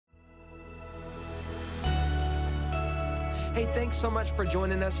Hey, thanks so much for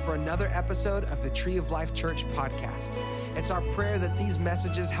joining us for another episode of the Tree of Life Church podcast. It's our prayer that these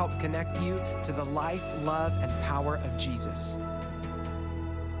messages help connect you to the life, love, and power of Jesus.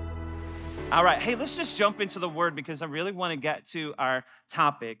 All right, hey, let's just jump into the word because I really want to get to our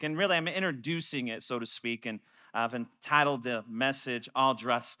topic. And really, I'm introducing it, so to speak, and I've entitled the message All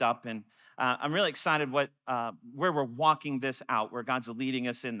Dressed Up. And I'm really excited where we're walking this out, where God's leading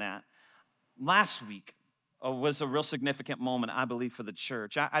us in that. Last week was a real significant moment, I believe, for the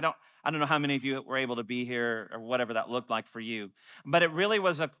church. I don't know how many of you were able to be here or whatever that looked like for you, but it really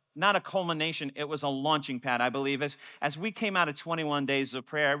was not a culmination, it was a launching pad, I believe. As we came out of 21 days of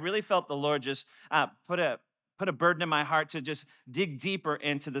prayer, I really felt the Lord just put a burden in my heart to just dig deeper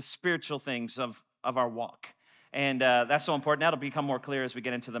into the spiritual things of our walk. And that's so important. That'll become more clear as we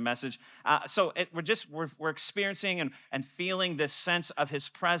get into the message. We're experiencing and feeling this sense of His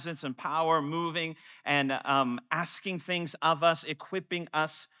presence and power moving and asking things of us, equipping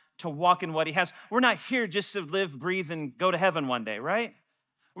us to walk in what He has. We're not here just to live, breathe, and go to heaven one day, right?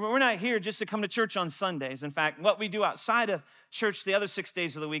 We're not here just to come to church on Sundays. In fact, what we do outside of church the other 6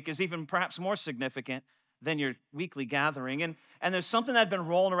 days of the week is even perhaps more significant than your weekly gathering. And there's something that had been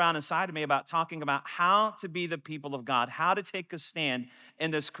rolling around inside of me about talking about how to be the people of God, how to take a stand in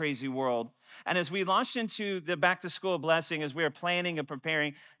this crazy world. And as we launched into the back to school blessing, as we were planning and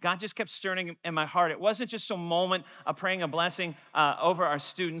preparing, God just kept stirring in my heart. It wasn't just a moment of praying a blessing over our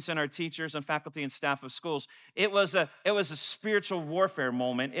students and our teachers and faculty and staff of schools. It was a spiritual warfare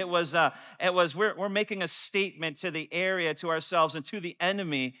moment. We're making a statement to the area, to ourselves, and to the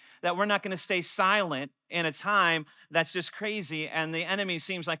enemy that we're not going to stay silent in a time that's just crazy, and the enemy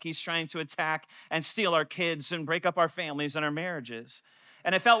seems like he's trying to attack and steal our kids and break up our families and our marriages.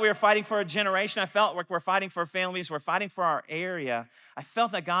 And I felt we were fighting for a generation. I felt like we're fighting for families. We're fighting for our area. I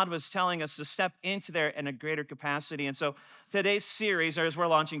felt that God was telling us to step into there in a greater capacity. And so today's series, or as we're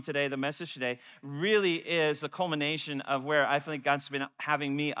launching today, the message today, really is the culmination of where I think God's been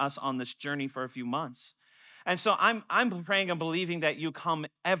having us on this journey for a few months. And so I'm praying and believing that you come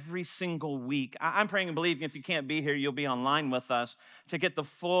every single week. I'm praying and believing if you can't be here, you'll be online with us to get the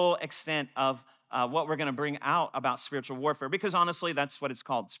full extent of what we're going to bring out about spiritual warfare, because honestly, that's what it's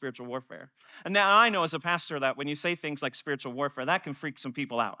called, spiritual warfare. And now I know as a pastor that when you say things like spiritual warfare, that can freak some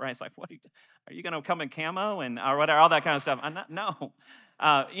people out, right? It's like, what are you going to come in camo and or whatever, all that kind of stuff? No.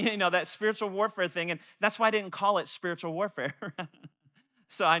 That spiritual warfare thing, and that's why I didn't call it spiritual warfare.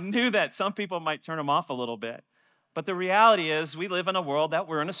 So I knew that some people might turn them off a little bit. But the reality is we live in a world that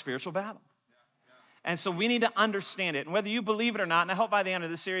we're in a spiritual battle. And so we need to understand it. And whether you believe it or not, and I hope by the end of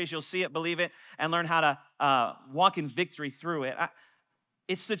the series you'll see it, believe it, and learn how to walk in victory through it.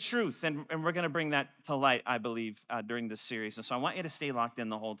 It's the truth, and we're going to bring that to light, I believe, during this series. And so I want you to stay locked in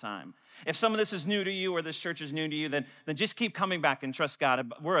the whole time. If some of this is new to you or this church is new to you, then just keep coming back and trust God.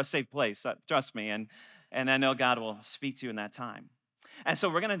 We're a safe place, trust me, and I know God will speak to you in that time. And so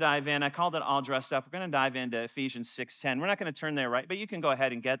we're going to dive in. I called it All Dressed Up. We're going to dive into Ephesians 6:10. We're not going to turn there, right? But you can go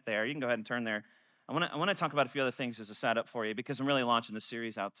ahead and get there. You can go ahead and turn there. I want to talk about a few other things as a setup for you because I'm really launching the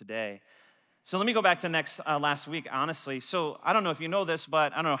series out today. So let me go back to last week, honestly. So I don't know if you know this,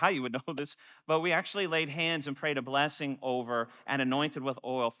 but I don't know how you would know this, but we actually laid hands and prayed a blessing over and anointed with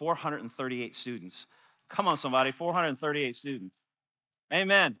oil 438 students. Come on, somebody, 438 students.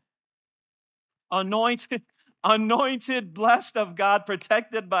 Amen. Anointed, blessed of God,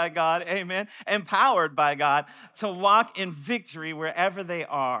 protected by God, amen, empowered by God to walk in victory wherever they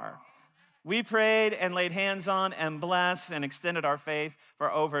are. We prayed and laid hands on and blessed and extended our faith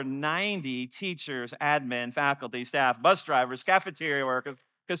for over 90 teachers, admin, faculty, staff, bus drivers, cafeteria workers,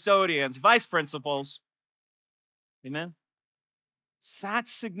 custodians, vice principals. Amen?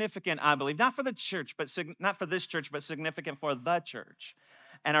 That's significant, I believe, not for the church, not for this church, but significant for the church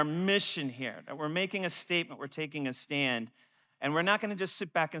and our mission here, that we're making a statement, we're taking a stand, and we're not going to just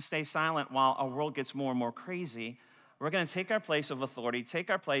sit back and stay silent while our world gets more and more crazy. We're going to take our place of authority,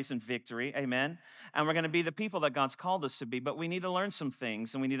 take our place in victory, amen, and we're going to be the people that God's called us to be, but we need to learn some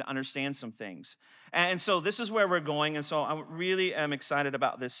things, and we need to understand some things. And so this is where we're going, and so I really am excited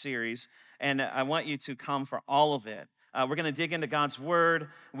about this series, and I want you to come for all of it. We're going to dig into God's word.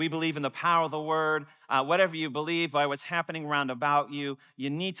 We believe in the power of the word. Whatever you believe, by what's happening around about you, you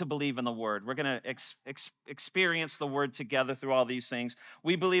need to believe in the word. We're going to experience the word together through all these things.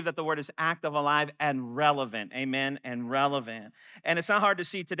 We believe that the word is active, alive, and relevant. Amen, and relevant. And it's not hard to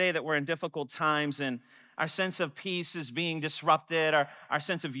see today that we're in difficult times, and our sense of peace is being disrupted. Our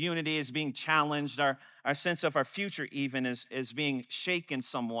sense of unity is being challenged. Our sense of our future even is being shaken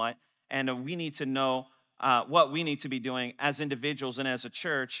somewhat. And we need to know what we need to be doing as individuals and as a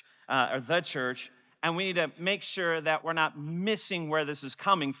church, or the church, And we need to make sure that we're not missing where this is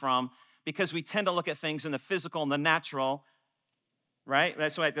coming from, because we tend to look at things in the physical and the natural, right?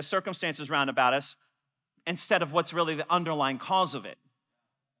 That's why the circumstances round about us, instead of what's really the underlying cause of it.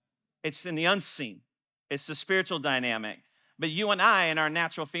 It's in the unseen. It's the spiritual dynamic. But you and I, in our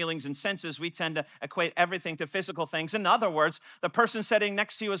natural feelings and senses, we tend to equate everything to physical things. In other words, the person sitting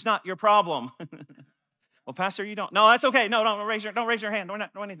next to you is not your problem. Well, Pastor, you don't. No, that's okay. No, don't raise your hand.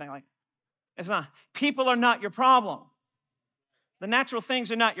 Don't do anything like that. It's not. People are not your problem. The natural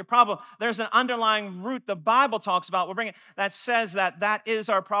things are not your problem. There's an underlying root the Bible talks about. We'll bring it that says that is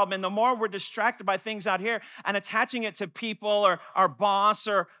our problem. And the more we're distracted by things out here and attaching it to people or our boss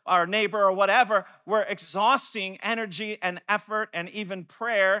or our neighbor or whatever, we're exhausting energy and effort and even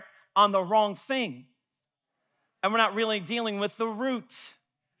prayer on the wrong thing. And we're not really dealing with the root.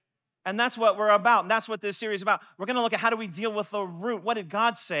 And that's what we're about. And that's what this series is about. We're going to look at how do we deal with the root. What did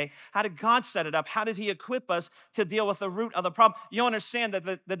God say? How did God set it up? How did he equip us to deal with the root of the problem? You understand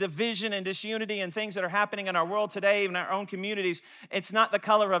that the division and disunity and things that are happening in our world today, in our own communities, it's not the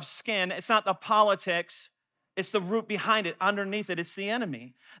color of skin. It's not the politics. It's the root behind it, underneath it. It's the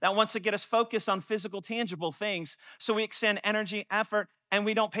enemy that wants to get us focused on physical, tangible things. So we extend energy, effort, and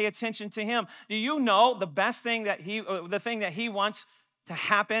we don't pay attention to him. Do you know the thing that he wants to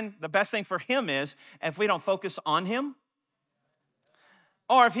happen, the best thing for him is if we don't focus on him?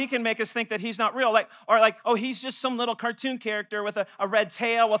 Or if he can make us think that he's not real, oh, he's just some little cartoon character with a red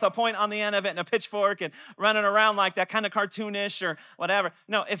tail with a point on the end of it and a pitchfork and running around like that, kind of cartoonish or whatever.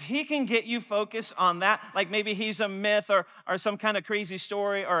 No, if he can get you focused on that, like maybe he's a myth or some kind of crazy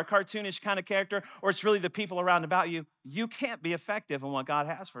story or a cartoonish kind of character, or it's really the people around about you, you can't be effective in what God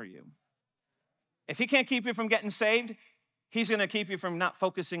has for you. If he can't keep you from getting saved, he's going to keep you from not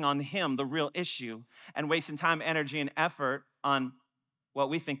focusing on him, the real issue, and wasting time, energy, and effort on what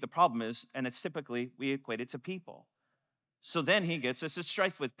we think the problem is, and it's typically we equate it to people. So then he gets us at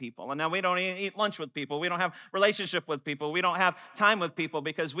strife with people, and now we don't even eat lunch with people. We don't have relationship with people. We don't have time with people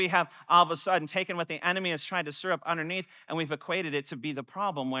because we have all of a sudden taken what the enemy has tried to stir up underneath, and we've equated it to be the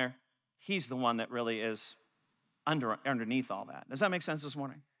problem where he's the one that really is underneath all that. Does that make sense this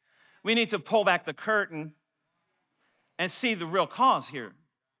morning? We need to pull back the curtain and see the real cause here.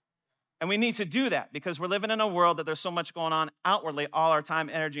 And we need to do that because we're living in a world that there's so much going on outwardly. All our time,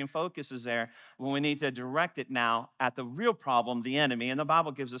 energy, and focus is there when we need to direct it now at the real problem, the enemy. And the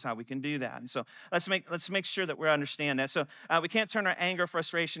Bible gives us how we can do that. And so let's make sure that we understand that. So we can't turn our anger,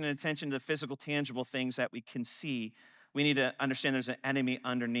 frustration, and attention to physical, tangible things that we can see. We need to understand there's an enemy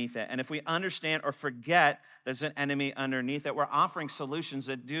underneath it. And if we understand or forget there's an enemy underneath it, we're offering solutions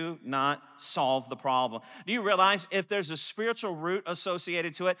that do not solve the problem. Do you realize if there's a spiritual root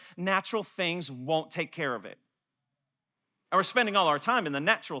associated to it, natural things won't take care of it? And we're spending all our time in the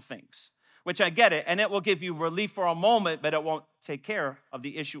natural things, which I get it, and it will give you relief for a moment, but it won't take care of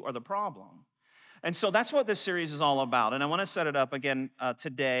the issue or the problem. And so that's what this series is all about. And I want to set it up again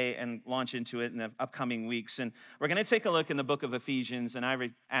today and launch into it in the upcoming weeks. And we're going to take a look in the book of Ephesians. And I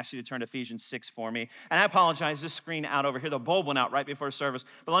asked you to turn to Ephesians 6 for me. And I apologize, this screen out over here, the bulb went out right before service.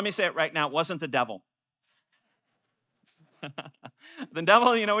 But let me say it right now, it wasn't the devil. The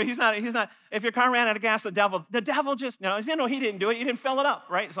devil, he's not, if your car ran out of gas, the devil just, he didn't do it. You didn't fill it up,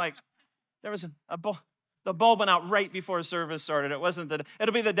 right? It's like there was the bulb went out right before service started.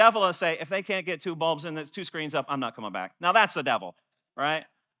 It'll be the devil to say, if they can't get two bulbs and there's two screens up, I'm not coming back. Now that's the devil, right?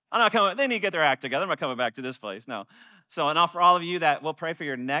 I'm not coming. They need to get their act together. I'm not coming back to this place. No. So, and for all of you that we'll pray for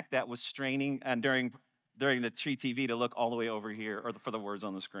your neck that was straining and during the Tree TV to look all the way over here or for the words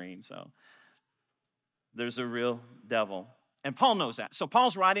on the screen. So there's a real devil. And Paul knows that. So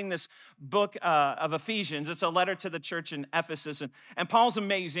Paul's writing this book of Ephesians. It's a letter to the church in Ephesus. And Paul's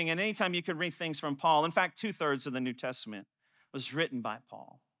amazing. And anytime you can read things from Paul, in fact, 2/3 of the New Testament was written by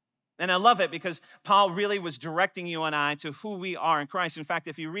Paul. And I love it because Paul really was directing you and I to who we are in Christ. In fact,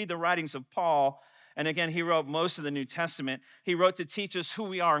 if you read the writings of Paul, and again, he wrote most of the New Testament, he wrote to teach us who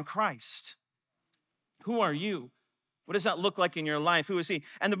we are in Christ. Who are you? What does that look like in your life? Who is he?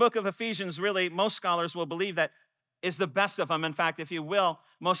 And the book of Ephesians, really, most scholars will believe that is the best of them. In fact, if you will,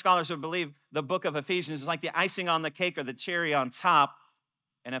 most scholars would believe the book of Ephesians is like the icing on the cake or the cherry on top.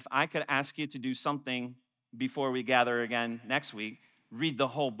 And if I could ask you to do something before we gather again next week, read the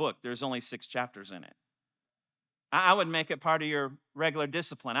whole book. There's only 6 chapters in it. I would make it part of your regular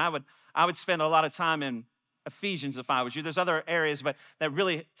discipline. I would spend a lot of time in Ephesians if I was you. There's other areas, but that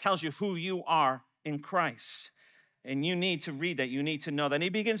really tells you who you are in Christ. And you need to read that. You need to know that. And he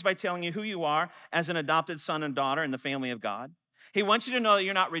begins by telling you who you are as an adopted son and daughter in the family of God. He wants you to know that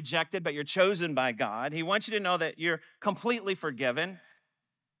you're not rejected, but you're chosen by God. He wants you to know that you're completely forgiven.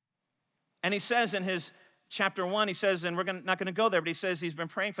 And he says in his chapter 1, he says, and not going to go there, but he says he's been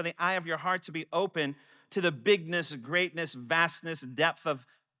praying for the eye of your heart to be open to the bigness, greatness, vastness, depth of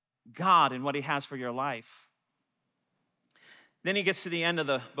God and what he has for your life. Then he gets to the end of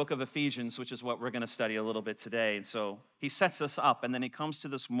the book of Ephesians, which is what we're going to study a little bit today. And so he sets us up, and then he comes to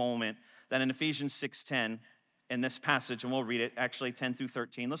this moment that in Ephesians 6:10, in this passage, and we'll read it, actually 10 through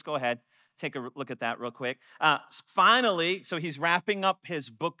 13. Let's go ahead, take a look at that real quick. Finally, so he's wrapping up his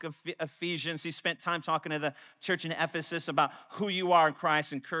book of Ephesians. He spent time talking to the church in Ephesus about who you are in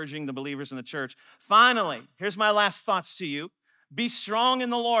Christ, encouraging the believers in the church. Finally, here's my last thoughts to you. Be strong in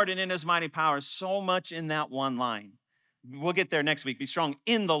the Lord and in his mighty power. So much in that one line. We'll get there next week. Be strong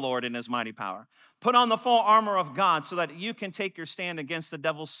in the Lord and his mighty power. Put on the full armor of God so that you can take your stand against the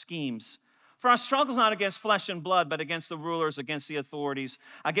devil's schemes. For our struggle is not against flesh and blood, but against the rulers, against the authorities,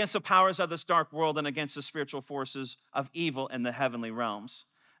 against the powers of this dark world, and against the spiritual forces of evil in the heavenly realms.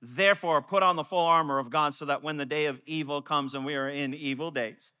 Therefore, put on the full armor of God so that when the day of evil comes and we are in evil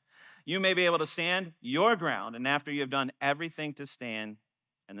days, you may be able to stand your ground. And after you have done everything to stand,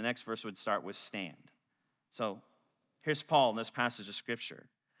 and the next verse would start with stand. So here's Paul in this passage of Scripture.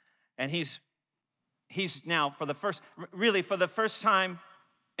 And he's now, for the first time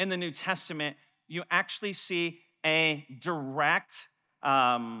in the New Testament, you actually see a direct,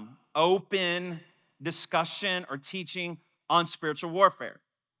 open discussion or teaching on spiritual warfare.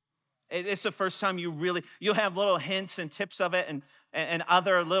 It's the first time you'll have little hints and tips of it and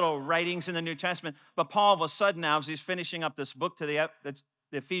other little writings in the New Testament. But Paul, all of a sudden now, as he's finishing up this book to the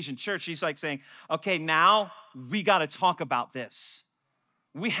Ephesian church, he's like saying, okay, now we got to talk about this.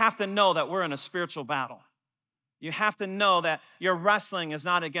 We have to know that we're in a spiritual battle. You have to know that your wrestling is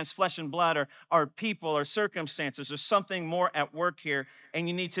not against flesh and blood or people or circumstances. There's something more at work here, and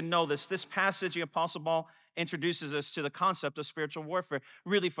you need to know this. This passage, the Apostle Paul introduces us to the concept of spiritual warfare,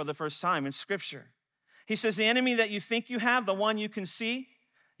 really for the first time in Scripture. He says, the enemy that you think you have, the one you can see,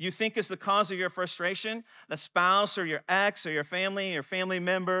 you think is the cause of your frustration, the spouse or your ex or your family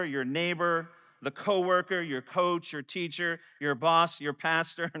member, your neighbor, the coworker, your coach, your teacher, your boss, your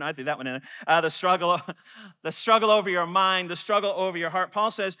pastor, and I threw that one in. The struggle over your mind, the struggle over your heart. Paul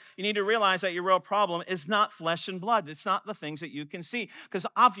says you need to realize that your real problem is not flesh and blood. It's not the things that you can see, because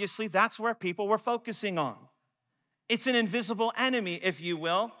obviously that's where people were focusing on. It's an invisible enemy, if you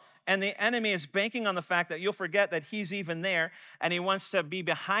will, and the enemy is banking on the fact that you'll forget that he's even there, and he wants to be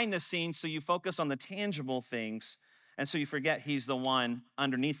behind the scenes so you focus on the tangible things, and so you forget he's the one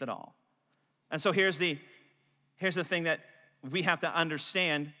underneath it all. And so here's the thing that we have to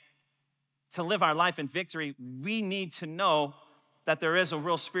understand. To live our life in victory, we need to know that there is a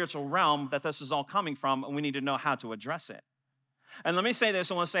real spiritual realm that this is all coming from, and we need to know how to address it. And let me say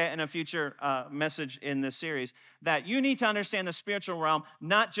this, and we'll say it in a future message in this series, that you need to understand the spiritual realm,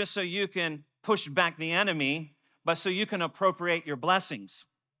 not just so you can push back the enemy, but so you can appropriate your blessings.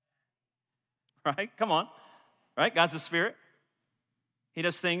 Right? Come on. Right? God's a spirit. He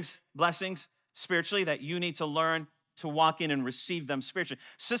does things, blessings, spiritually, that you need to learn to walk in and receive them spiritually.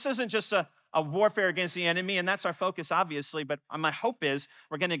 So this isn't just a warfare against the enemy, and that's our focus, obviously, but my hope is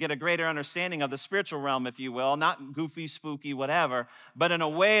we're going to get a greater understanding of the spiritual realm, if you will, not goofy, spooky, whatever, but in a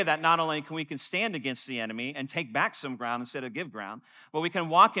way that not only can we stand against the enemy and take back some ground instead of give ground, but we can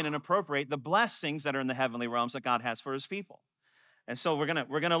walk in and appropriate the blessings that are in the heavenly realms that God has for his people. And so we're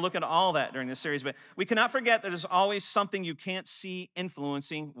gonna look at all that during this series, but we cannot forget that there's always something you can't see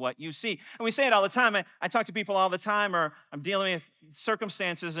influencing what you see. And we say it all the time. I talk to people all the time, or I'm dealing with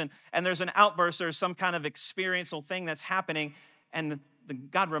circumstances, and there's an outburst or some kind of experiential thing that's happening, and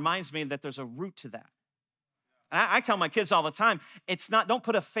God reminds me that there's a root to that. And I tell my kids all the time, don't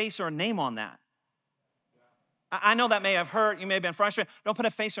put a face or a name on that. I know that may have hurt. You may have been frustrated. Don't put a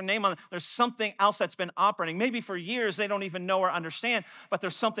face or name on it. There's something else that's been operating. Maybe for years they don't even know or understand, but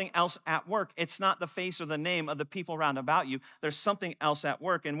there's something else at work. It's not the face or the name of the people around about you. There's something else at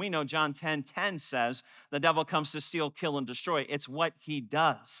work. And we know John 10:10 says the devil comes to steal, kill, and destroy. It's what he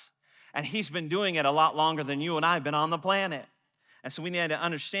does. And he's been doing it a lot longer than you and I have been on the planet. And so we need to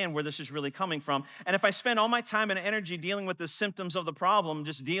understand where this is really coming from. And if I spend all my time and energy dealing with the symptoms of the problem,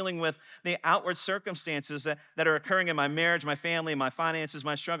 just dealing with the outward circumstances that are occurring in my marriage, my family, my finances,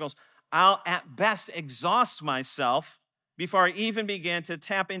 my struggles, I'll at best exhaust myself before I even begin to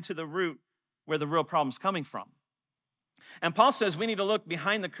tap into the root where the real problem's coming from. And Paul says we need to look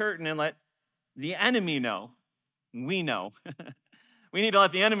behind the curtain and let the enemy know. We know. We need to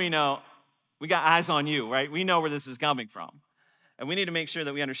let the enemy know we got eyes on you, right? We know where this is coming from. And we need to make sure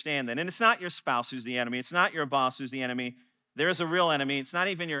that we understand that. And it's not your spouse who's the enemy. It's not your boss who's the enemy. There is a real enemy. It's not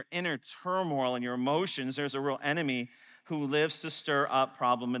even your inner turmoil and your emotions. There's a real enemy who lives to stir up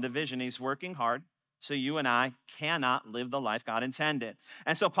problem and division. He's working hard so you and I cannot live the life God intended.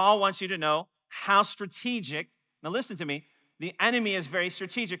 And so Paul wants you to know how strategic, now listen to me, the enemy is very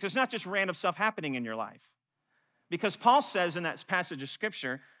strategic. There's not just random stuff happening in your life. Because Paul says in that passage of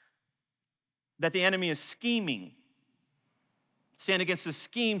scripture that the enemy is scheming. Stand against the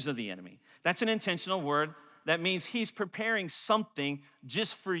schemes of the enemy. That's an intentional word. That means he's preparing something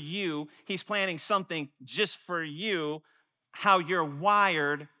just for you. He's planning something just for you, how you're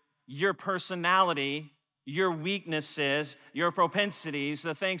wired, your personality, your weaknesses, your propensities,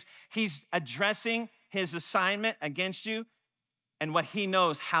 the things. He's addressing his assignment against you and what he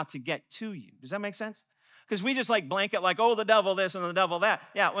knows how to get to you. Does that make sense? Because we just like blanket like, oh, the devil this and the devil that.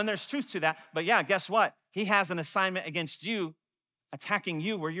 Yeah, when there's truth to that. But yeah, guess what? He has an assignment against you, attacking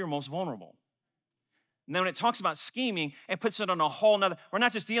you where you're most vulnerable. And then when it talks about scheming, it puts it on a whole nother. We're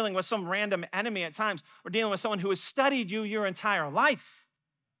not just dealing with some random enemy at times. We're dealing with someone who has studied you your entire life.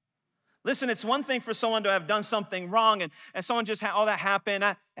 Listen, it's one thing for someone to have done something wrong and someone just, that happened.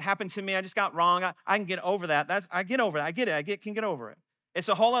 It happened to me. I just got wrong. I can get over that. I get over it. I get it. Can get over it. It's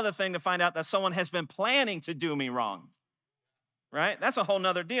a whole other thing to find out that someone has been planning to do me wrong, right? That's a whole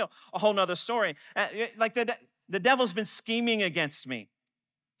nother deal, a whole nother story. Like the devil's been scheming against me.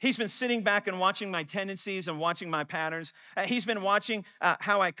 He's been sitting back and watching my tendencies and watching my patterns. He's been watching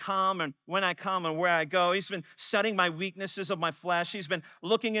how I come and when I come and where I go. He's been studying my weaknesses of my flesh. He's been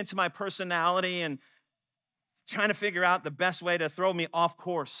looking into my personality and trying to figure out the best way to throw me off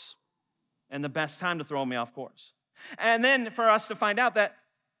course and the best time to throw me off course. And then for us to find out that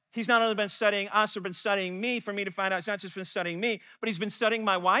he's not only been studying us or been studying me, for me to find out he's not just been studying me, but he's been studying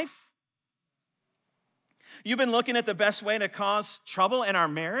my wife. You've been looking at the best way to cause trouble in our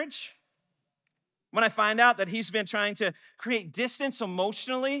marriage. When I find out that he's been trying to create distance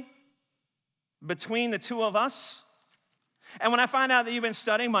emotionally between the two of us. And when I find out that you've been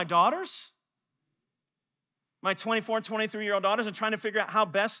studying my daughters, my 24, 23-year-old daughters, and trying to figure out how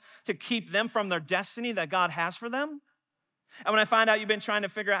best to keep them from their destiny that God has for them. And when I find out you've been trying to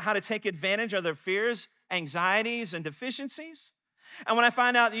figure out how to take advantage of their fears, anxieties, and deficiencies. And when I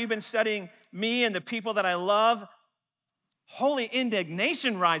find out that you've been studying me and the people that I love, holy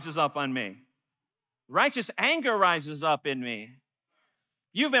indignation rises up on me. Righteous anger rises up in me.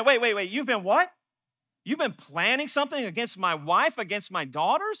 You've been, wait, you've been what? You've been planning something against my wife, against my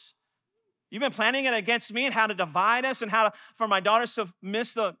daughters? You've been planning it against me and how to divide us and for my daughters to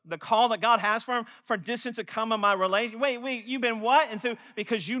miss the call that God has for them, for distance to come in my relation. Wait, you've been what?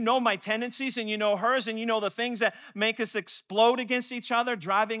 Because you know my tendencies and you know hers and you know the things that make us explode against each other,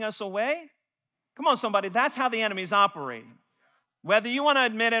 driving us away? Come on, somebody, that's how the enemy's operating. Whether you want to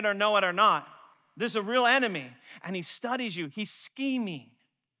admit it or know it or not, there's a real enemy and he studies you. He's scheming.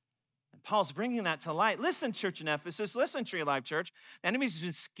 Paul's bringing that to light. Listen, church in Ephesus. Listen, Tree of Life Church. The enemy's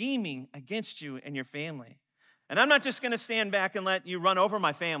been scheming against you and your family. And I'm not just going to stand back and let you run over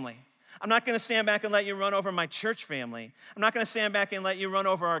my family. I'm not going to stand back and let you run over my church family. I'm not going to stand back and let you run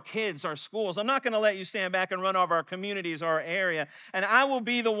over our kids, our schools. I'm not going to let you stand back and run over our communities, our area. And I will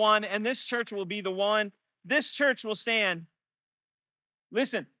be the one, and this church will be the one. This church will stand.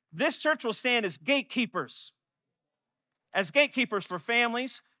 Listen, this church will stand as gatekeepers for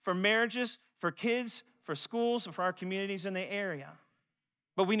families, for marriages, for kids, for schools, for our communities in the area.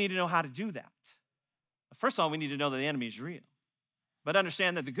 But we need to know how to do that. First of all, we need to know that the enemy is real. But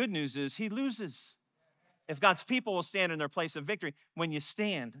understand that the good news is he loses. If God's people will stand in their place of victory, when you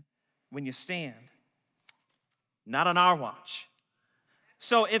stand, not on our watch.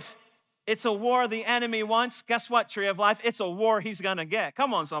 So if it's a war the enemy wants, guess what, Tree of Life? It's a war he's going to get.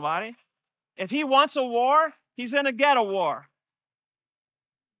 Come on, somebody. If he wants a war, he's going to get a war.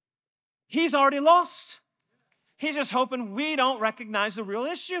 He's already lost. He's just hoping we don't recognize the real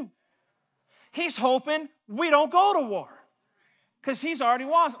issue. He's hoping we don't go to war because he's already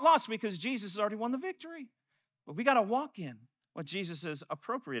lost because Jesus has already won the victory. But we got to walk in what Jesus has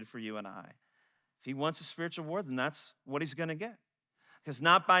appropriated for you and I. If he wants a spiritual war, then that's what he's going to get. Because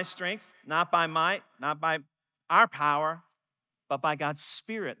not by strength, not by might, not by our power, but by God's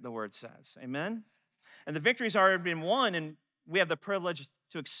Spirit, the word says. Amen? And the victory's already been won, and we have the privilege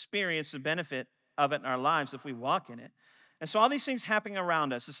to experience the benefit of it in our lives if we walk in it. And so all these things happening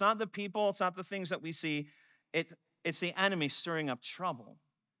around us, it's not the people, it's not the things that we see, it's the enemy stirring up trouble.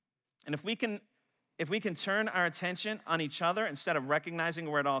 And if we can turn our attention on each other instead of recognizing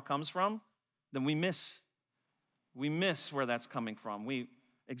where it all comes from, then we miss where that's coming from. We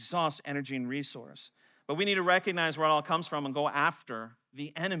exhaust energy and resource. But we need to recognize where it all comes from and go after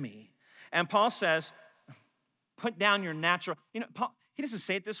the enemy. And Paul says, put down your natural, Paul, he doesn't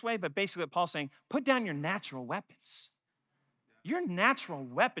say it this way, but basically what Paul's saying, put down your natural weapons. Your natural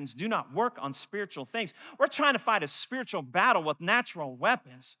weapons do not work on spiritual things. We're trying to fight a spiritual battle with natural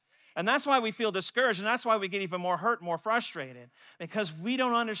weapons. And that's why we feel discouraged, and that's why we get even more hurt, more frustrated, because we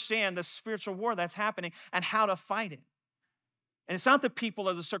don't understand the spiritual war that's happening and how to fight it. And it's not the people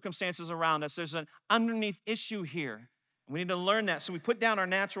or the circumstances around us. There's an underneath issue here. We need to learn that. So we put down our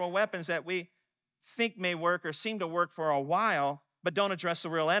natural weapons that we think may work or seem to work for a while, but don't address the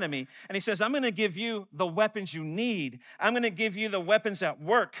real enemy. And he says, I'm going to give you the weapons you need. I'm going to give you the weapons that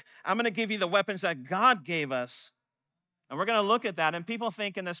work. I'm going to give you the weapons that God gave us. And we're going to look at that. And people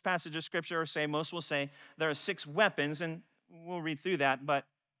think in this passage of Scripture, most will say, there are 6 weapons, and we'll read through that. But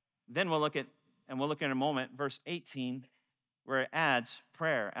then we'll look in a moment, verse 18, where it adds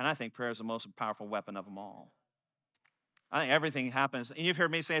prayer. And I think prayer is the most powerful weapon of them all. I think everything happens, and you've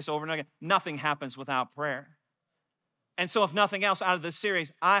heard me say this over and over again, nothing happens without prayer. And so if nothing else out of this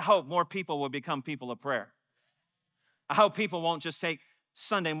series, I hope more people will become people of prayer. I hope people won't just take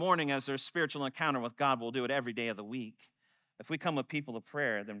Sunday morning as their spiritual encounter with God. We'll do it every day of the week. If we come with people of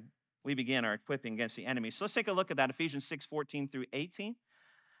prayer, then we begin our equipping against the enemy. So let's take a look at that, Ephesians 6:14 through 18.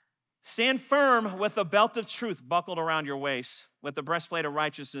 Stand firm with the belt of truth buckled around your waist, with the breastplate of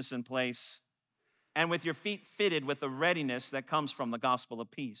righteousness in place, and with your feet fitted with the readiness that comes from the gospel of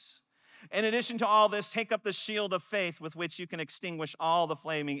peace. In addition to all this, take up the shield of faith with which you can extinguish all the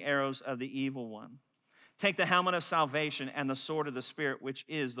flaming arrows of the evil one. Take the helmet of salvation and the sword of the Spirit, which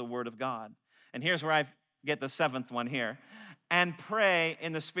is the word of God. And here's where I get the 7th one here. And pray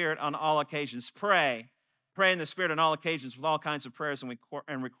in the Spirit on all occasions. Pray in the Spirit on all occasions with all kinds of prayers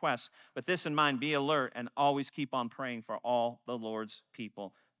and requests. With this in mind, be alert and always keep on praying for all the Lord's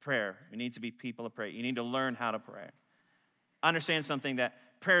people. Prayer. We need to be people of prayer. You need to learn how to pray. Understand something, that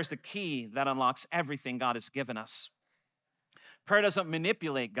prayer is the key that unlocks everything God has given us. Prayer doesn't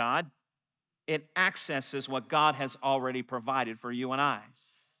manipulate God. It accesses what God has already provided for you and I.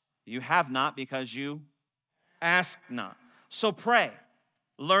 You have not because you ask not. So pray.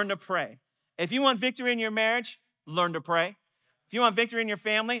 Learn to pray. If you want victory in your marriage, learn to pray. If you want victory in your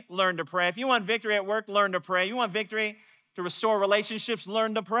family, learn to pray. If you want victory at work, learn to pray. You want victory to restore relationships,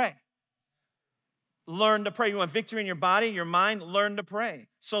 learn to pray. Learn to pray. You want victory in your body, your mind, learn to pray.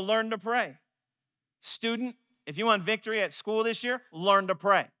 So learn to pray. Student, if you want victory at school this year, learn to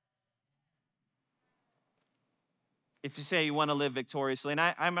pray. If you say you want to live victoriously, and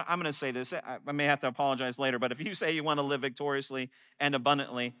I'm going to say this, I may have to apologize later, but if you say you want to live victoriously and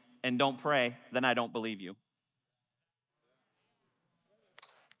abundantly and don't pray, then I don't believe you.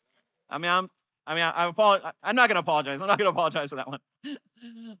 I'm not going to apologize. I'm not going to apologize for that one.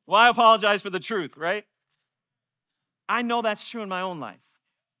 Why apologize for the truth, right? I know that's true in my own life.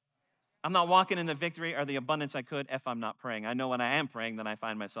 I'm not walking in the victory or the abundance I could if I'm not praying. I know when I am praying, then I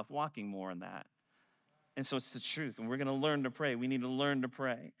find myself walking more in that. And so it's the truth, and we're going to learn to pray. We need to learn to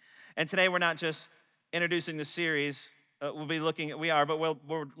pray. And today we're not just introducing the series. We're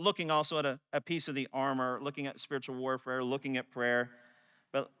looking also at a piece of the armor, looking at spiritual warfare, looking at prayer.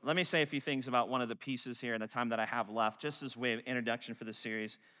 But let me say a few things about one of the pieces here in the time that I have left, just as a way of introduction for the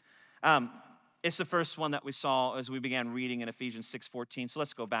series. It's the first one that we saw as we began reading in Ephesians 6:14. So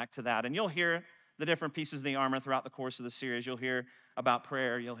let's go back to that. And you'll hear the different pieces of the armor throughout the course of the series. You'll hear about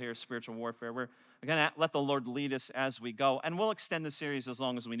prayer. You'll hear spiritual warfare. We're going to let the Lord lead us as we go. And we'll extend the series as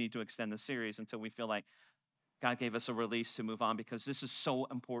long as we need to extend the series until we feel like God gave us a release to move on, because this is so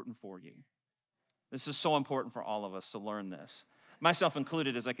important for you. This is so important for all of us to learn this, myself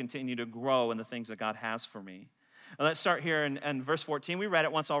included, as I continue to grow in the things that God has for me. And let's start here in verse 14. We read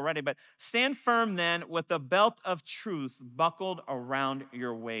it once already, but stand firm then with the belt of truth buckled around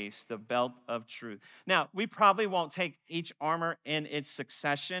your waist, the belt of truth. Now, we probably won't take each armor in its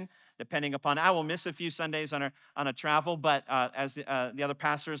succession, depending upon, I will miss a few Sundays on a travel, but as the other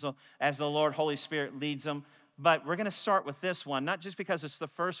pastors, as the Lord, Holy Spirit leads them. But we're going to start with this one, not just because it's the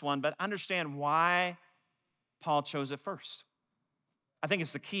first one, but understand why Paul chose it first. I think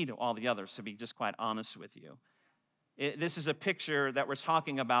it's the key to all the others, to be just quite honest with you. This is a picture that we're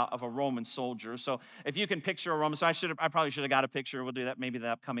talking about of a Roman soldier. So if you can picture a Roman, I probably should have got a picture. We'll do that maybe the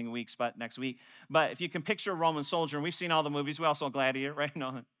upcoming weeks, but next week. But if you can picture a Roman soldier, and we've seen all the movies, we also saw Gladiator, right?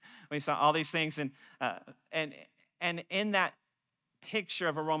 No, we saw all these things, and in that picture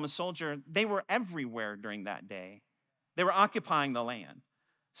of a Roman soldier, they were everywhere during that day. They were occupying the land.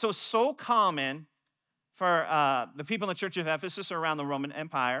 So common for the people in the church of Ephesus or around the Roman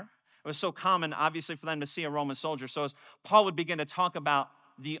Empire. It was so common, obviously, for them to see a Roman soldier. So as Paul would begin to talk about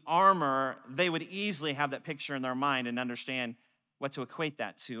the armor, they would easily have that picture in their mind and understand what to equate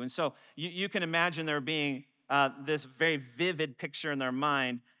that to. And so you can imagine there being this very vivid picture in their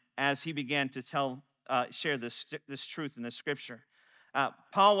mind as he began to tell share this truth in this scripture.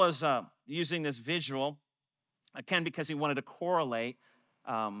 Paul was using this visual, again, because he wanted to correlate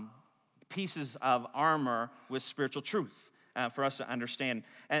pieces of armor with spiritual truth for us to understand.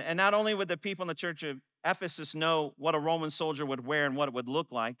 And not only would the people in the church of Ephesus know what a Roman soldier would wear and what it would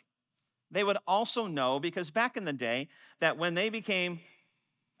look like, they would also know, because back in the day, that when they became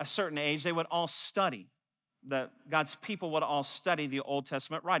a certain age, they would all study. God's people would all study the Old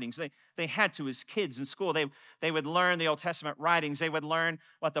Testament writings. They had to as kids in school. They would learn the Old Testament writings. They would learn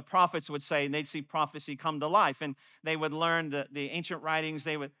what the prophets would say, and they'd see prophecy come to life. And they would learn the ancient writings.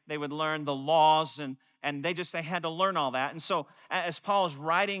 They would learn the laws, and they had to learn all that. And so as Paul's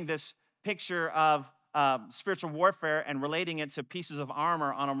writing this picture of spiritual warfare and relating it to pieces of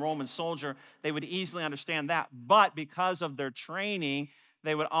armor on a Roman soldier, they would easily understand that. But because of their training,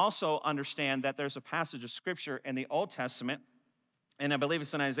 they would also understand that there's a passage of scripture in the Old Testament, and I believe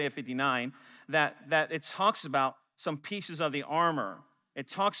it's in Isaiah 59, that it talks about some pieces of the armor. It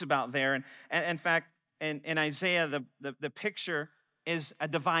talks about there, and in fact, in Isaiah, the picture is a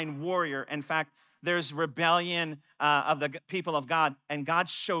divine warrior. In fact, there's rebellion of the people of God, and God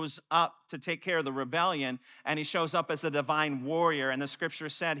shows up to take care of the rebellion, and he shows up as the divine warrior. And the scripture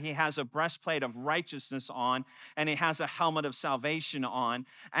said he has a breastplate of righteousness on, and he has a helmet of salvation on.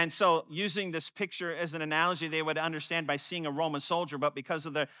 And so using this picture as an analogy, they would understand by seeing a Roman soldier, but because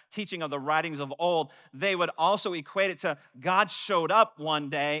of the teaching of the writings of old, they would also equate it to God showed up one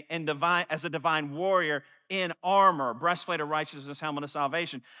day as a divine warrior in armor, breastplate of righteousness, helmet of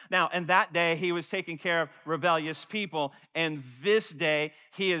salvation. Now, in that day, he was taking care of rebellious people. And this day,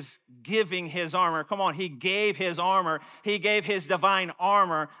 he is giving his armor. Come on, he gave his armor. He gave his divine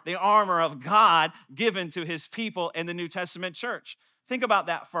armor, the armor of God, given to his people in the New Testament church. Think about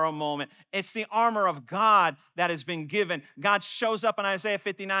that for a moment. It's the armor of God that has been given. God shows up in Isaiah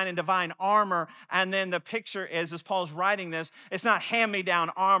 59 in divine armor, and then the picture is, as Paul's writing this, it's not hand-me-down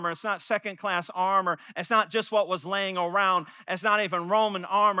armor. It's not second-class armor. It's not just what was laying around. It's not even Roman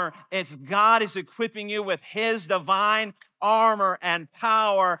armor. It's God is equipping you with his divine armor and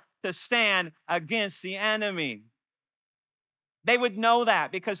power to stand against the enemy. They would know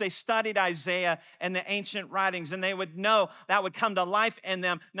that because they studied Isaiah and the ancient writings, and they would know that would come to life in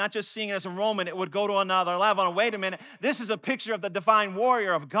them, not just seeing it as a Roman, it would go to another level. And wait a minute, this is a picture of the divine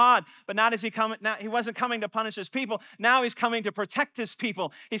warrior of God, but not as he wasn't coming to punish his people. Now he's coming to protect his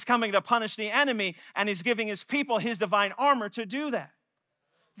people. He's coming to punish the enemy, and he's giving his people his divine armor to do that.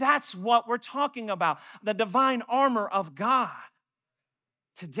 That's what we're talking about, the divine armor of God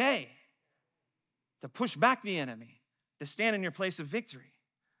today to push back the enemy, to stand in your place of victory.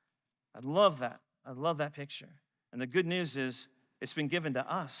 I love that. I love that picture. And the good news is it's been given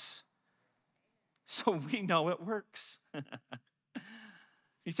to us, so we know it works.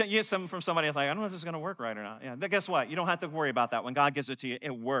 You get something from somebody like, I don't know if this is going to work right or not. Yeah, guess what? You don't have to worry about that. When God gives it to you,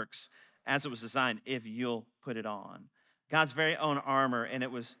 it works as it was designed if you'll put it on. God's very own armor, and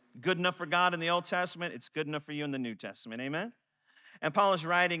it was good enough for God in the Old Testament. It's good enough for you in the New Testament. Amen? And Paul is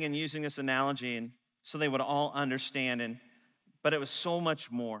writing and using this analogy, and so they would all understand. But it was so much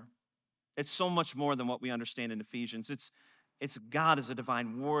more. It's so much more than what we understand in Ephesians. It's God as a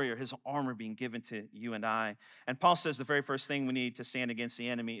divine warrior, his armor being given to you and I. And Paul says the very first thing we need to stand against the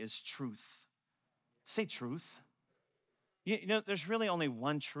enemy is truth. Say truth. You know, there's really only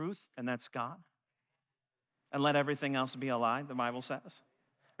one truth, and that's God. And let everything else be a lie, the Bible says.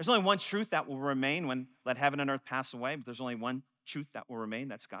 There's only one truth that will remain when let heaven and earth pass away, but there's only one truth that will remain,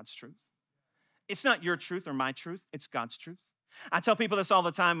 that's God's truth. It's not your truth or my truth, it's God's truth. I tell people this all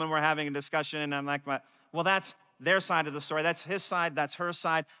the time when we're having a discussion, and I'm like, well, that's their side of the story. That's his side, that's her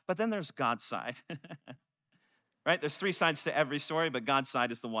side, but then there's God's side. Right? There's three sides to every story, but God's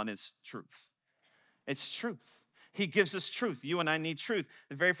side is the one is truth. It's truth. He gives us truth. You and I need truth.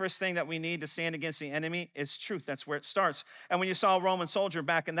 The very first thing that we need to stand against the enemy is truth. That's where it starts. And when you saw a Roman soldier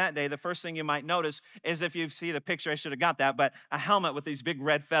back in that day, the first thing you might notice is, if you see the picture, I should have got that, but a helmet with these big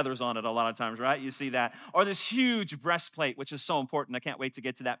red feathers on it a lot of times, right? You see that. Or this huge breastplate, which is so important. I can't wait to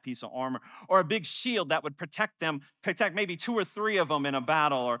get to that piece of armor. Or a big shield that would protect maybe two or three of them in a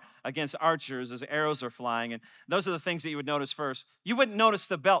battle or against archers as arrows are flying. And those are the things that you would notice first. You wouldn't notice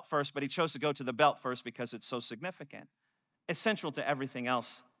the belt first, but he chose to go to the belt first because it's so significant. It's central to everything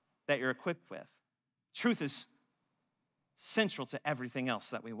else that you're equipped with. Truth is central to everything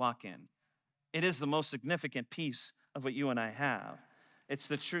else that we walk in. It is the most significant piece of what you and I have. It's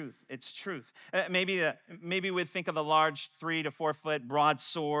the truth. It's truth. Maybe we'd think of the large 3 to 4 foot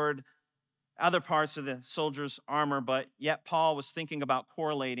broadsword, other parts of the soldier's armor, but yet Paul was thinking about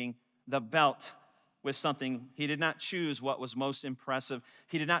correlating the belt with something. He did not choose what was most impressive.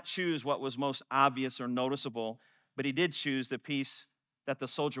 He did not choose what was most obvious or noticeable, but he did choose the piece that the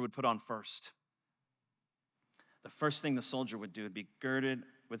soldier would put on first. The first thing the soldier would do would be girded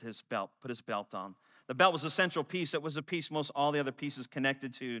with his belt, put his belt on. The belt was a central piece. It was a piece most all the other pieces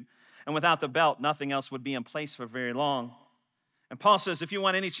connected to. And without the belt, nothing else would be in place for very long. And Paul says, if you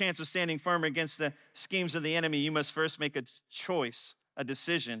want any chance of standing firm against the schemes of the enemy, you must first make a choice, a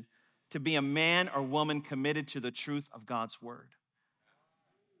decision, to be a man or woman committed to the truth of God's word.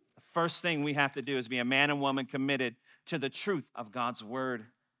 The first thing we have to do is be a man and woman committed to the truth of God's word.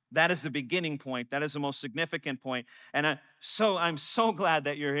 That is the beginning point. That is the most significant point. And I'm so glad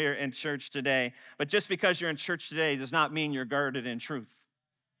that you're here in church today. But just because you're in church today does not mean you're girded in truth.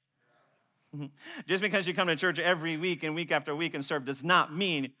 Just because you come to church every week and week after week and serve does not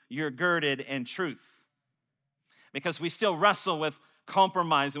mean you're girded in truth. Because we still wrestle with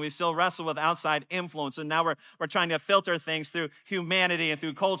compromise and we still wrestle with outside influence. And now we're trying to filter things through humanity and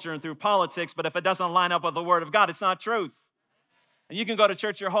through culture and through politics. But if it doesn't line up with the word of God, it's not truth. And you can go to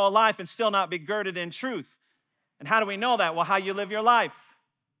church your whole life and still not be girded in truth. And how do we know that? Well, how you live your life.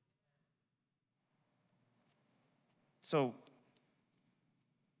 So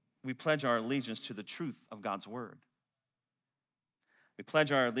we pledge our allegiance to the truth of God's word. We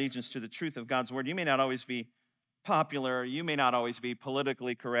pledge our allegiance to the truth of God's word. You may not always be popular. You may not always be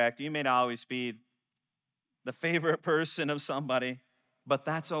politically correct. You may not always be the favorite person of somebody, but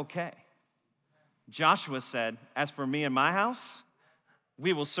that's okay. Joshua said, as for me and my house,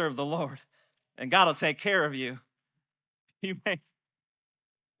 we will serve the Lord, and God will take care of you. You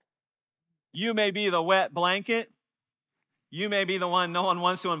may be the wet blanket. You may be the one no one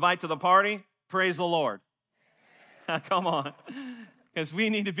wants to invite to the party. Praise the Lord. Come on. Because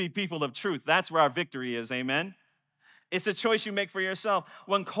we need to be people of truth. That's where our victory is, amen? It's a choice you make for yourself.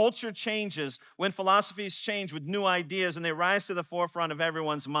 When culture changes, when philosophies change with new ideas and they rise to the forefront of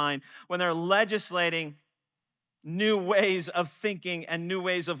everyone's mind, when they're legislating new ways of thinking and new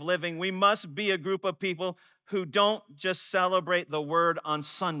ways of living, we must be a group of people who don't just celebrate the word on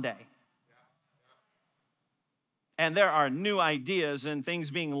Sunday. And there are new ideas and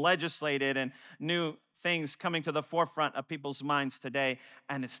things being legislated and new things coming to the forefront of people's minds today.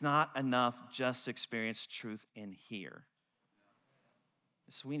 And it's not enough just to experience truth in here.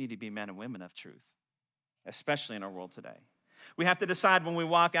 So we need to be men and women of truth, especially in our world today. We have to decide when we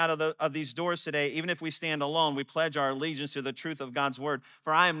walk out of these doors today, even if we stand alone, we pledge our allegiance to the truth of God's word.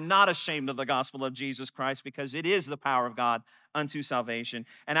 For I am not ashamed of the gospel of Jesus Christ, because it is the power of God unto salvation.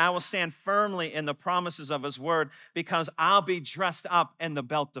 And I will stand firmly in the promises of his word, because I'll be dressed up in the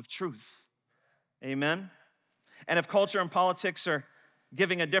belt of truth. Amen? And if culture and politics are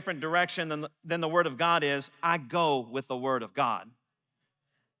giving a different direction than the word of God is, I go with the word of God.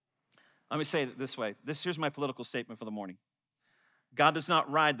 Let me say it this way. Here's my political statement for the morning. God does not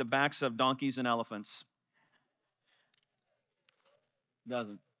ride the backs of donkeys and elephants. He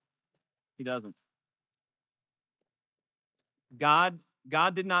doesn't. He doesn't. God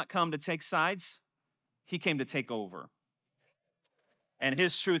did not come to take sides. He came to take over. And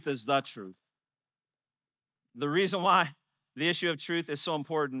his truth is the truth. The reason why the issue of truth is so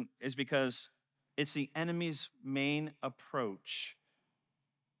important is because it's the enemy's main approach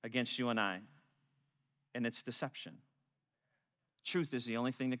against you and I, and it's deception. Truth is the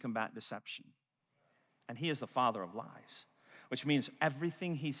only thing to combat deception. And he is the father of lies, which means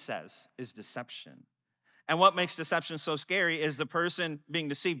everything he says is deception. And what makes deception so scary is the person being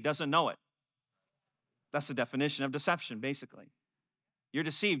deceived doesn't know it. That's the definition of deception, basically. You're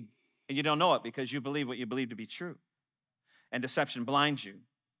deceived and you don't know it because you believe what you believe to be true. And deception blinds you.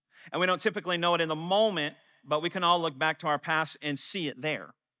 And we don't typically know it in the moment, but we can all look back to our past and see it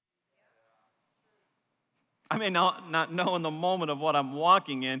there. I may not know in the moment of what I'm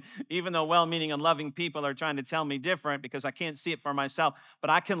walking in, even though well-meaning and loving people are trying to tell me different because I can't see it for myself. But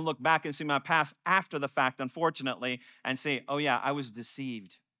I can look back and see my past after the fact, unfortunately, and say, oh yeah, I was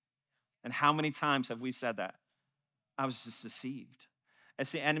deceived. And how many times have we said that? I was just deceived.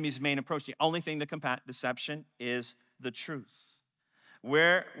 It's the enemy's main approach. The only thing to combat deception is the truth.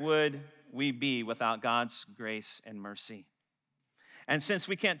 Where would we be without God's grace and mercy? And since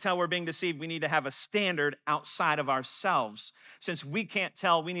we can't tell we're being deceived, we need to have a standard outside of ourselves. Since we can't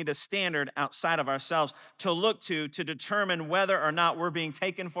tell, we need a standard outside of ourselves to look to determine whether or not we're being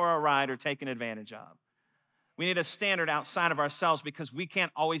taken for a ride or taken advantage of. We need a standard outside of ourselves because we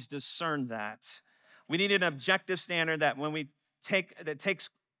can't always discern that. We need an objective standard that when we take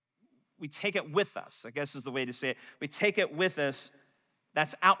it with us, I guess is the way to say it. We take it with us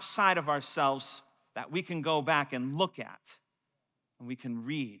that's outside of ourselves that we can go back and look at. And we can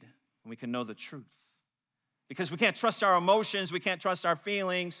read, and we can know the truth. Because we can't trust our emotions, we can't trust our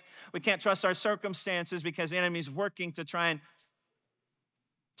feelings, we can't trust our circumstances because the enemy's working to try and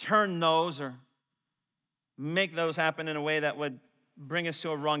turn those or make those happen in a way that would bring us to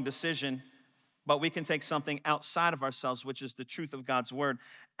a wrong decision. But we can take something outside of ourselves, which is the truth of God's word,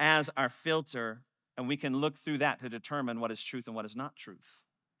 as our filter, and we can look through that to determine what is truth and what is not truth.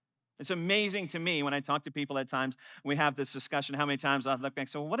 It's amazing to me when I talk to people at times, we have this discussion, how many times I've looked back and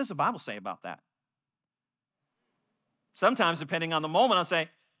say, well, what does the Bible say about that? Sometimes, depending on the moment, I'll say,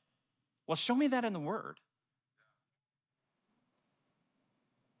 well, show me that in the Word.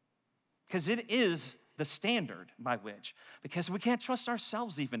 Because it is the standard by which, because we can't trust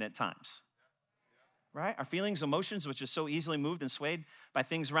ourselves even at times. Right? Our feelings, emotions, which is so easily moved and swayed by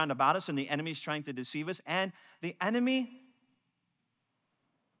things around about us, and the enemy's trying to deceive us. And the enemy,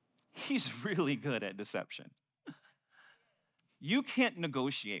 he's really good at deception. You can't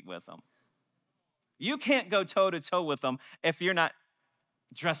negotiate with him. You can't go toe-to-toe with him if you're not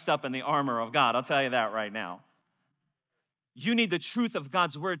dressed up in the armor of God. I'll tell you that right now. You need the truth of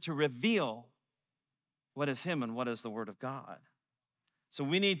God's word to reveal what is him and what is the word of God. So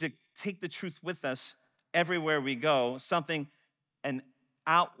we need to take the truth with us everywhere we go, an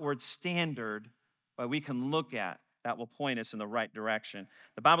outward standard that we can look at that will point us in the right direction.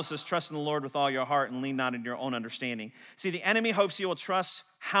 The Bible says, trust in the Lord with all your heart and lean not in your own understanding. See, the enemy hopes you will trust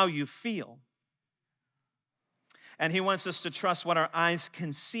how you feel. And he wants us to trust what our eyes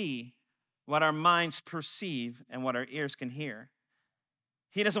can see, what our minds perceive, and what our ears can hear.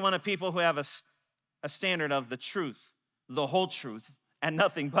 He doesn't want a people who have a standard of the truth, the whole truth, and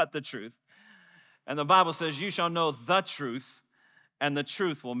nothing but the truth. And the Bible says, you shall know the truth, and the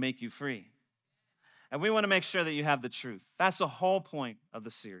truth will make you free. And we want to make sure that you have the truth. That's the whole point of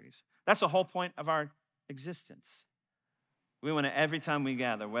the series. That's the whole point of our existence. We want to, every time we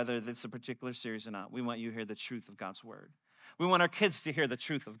gather, whether it's a particular series or not, we want you to hear the truth of God's word. We want our kids to hear the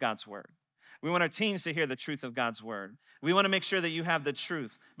truth of God's word. We want our teens to hear the truth of God's word. We want to make sure that you have the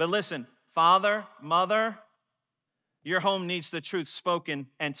truth. But listen, father, mother, your home needs the truth spoken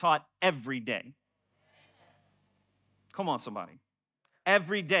and taught every day. Come on, somebody.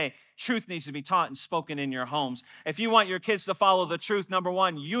 Every day, truth needs to be taught and spoken in your homes. If you want your kids to follow the truth, number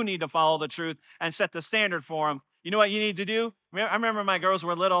one, you need to follow the truth and set the standard for them. You know what you need to do? I remember my girls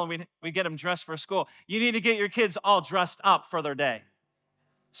were little and we get them dressed for school. You need to get your kids all dressed up for their day,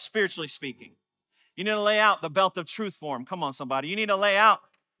 spiritually speaking. You need to lay out the belt of truth for them. Come on, somebody. You need to lay out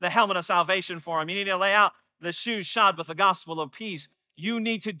the helmet of salvation for them. You need to lay out the shoes shod with the gospel of peace. You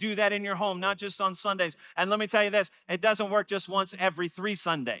need to do that in your home, not just on Sundays. And let me tell you this, it doesn't work just once every 3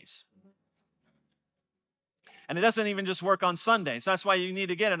 Sundays. And it doesn't even just work on Sundays. That's why you need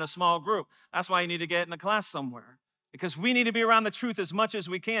to get in a small group. That's why you need to get in a class somewhere. Because we need to be around the truth as much as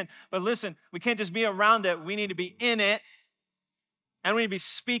we can. But listen, we can't just be around it. We need to be in it, and we need to be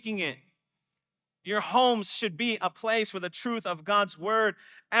speaking it. Your homes should be a place where the truth of God's word,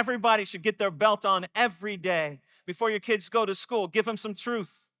 everybody should get their belt on every day. Before your kids go to school, give them some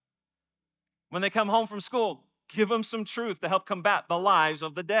truth. When they come home from school, give them some truth to help combat the lies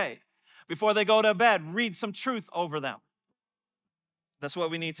of the day. Before they go to bed, read some truth over them. That's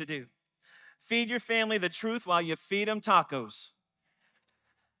what we need to do. Feed your family the truth while you feed them tacos.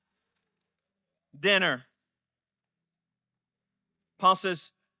 Dinner. Paul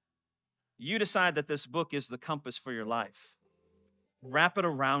says, you decide that this book is the compass for your life. Wrap it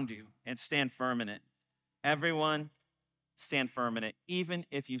around you and stand firm in it. Everyone, stand firm in it, even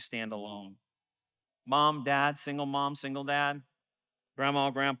if you stand alone. Mom, dad, single dad, grandma,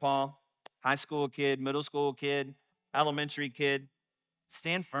 grandpa, high school kid, middle school kid, elementary kid,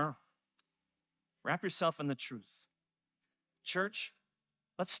 stand firm. Wrap yourself in the truth. Church,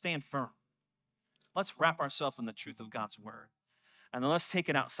 let's stand firm. Let's wrap ourselves in the truth of God's word. And then let's take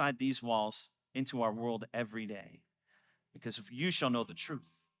it outside these walls into our world every day. Because you shall know the truth,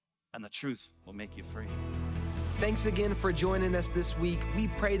 and the truth will make you free. Thanks again for joining us this week. We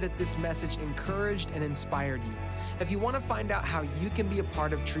pray that this message encouraged and inspired you. If you want to find out how you can be a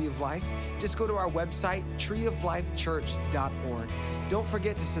part of Tree of Life, just go to our website, treeoflifechurch.org. Don't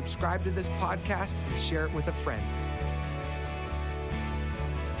forget to subscribe to this podcast and share it with a friend.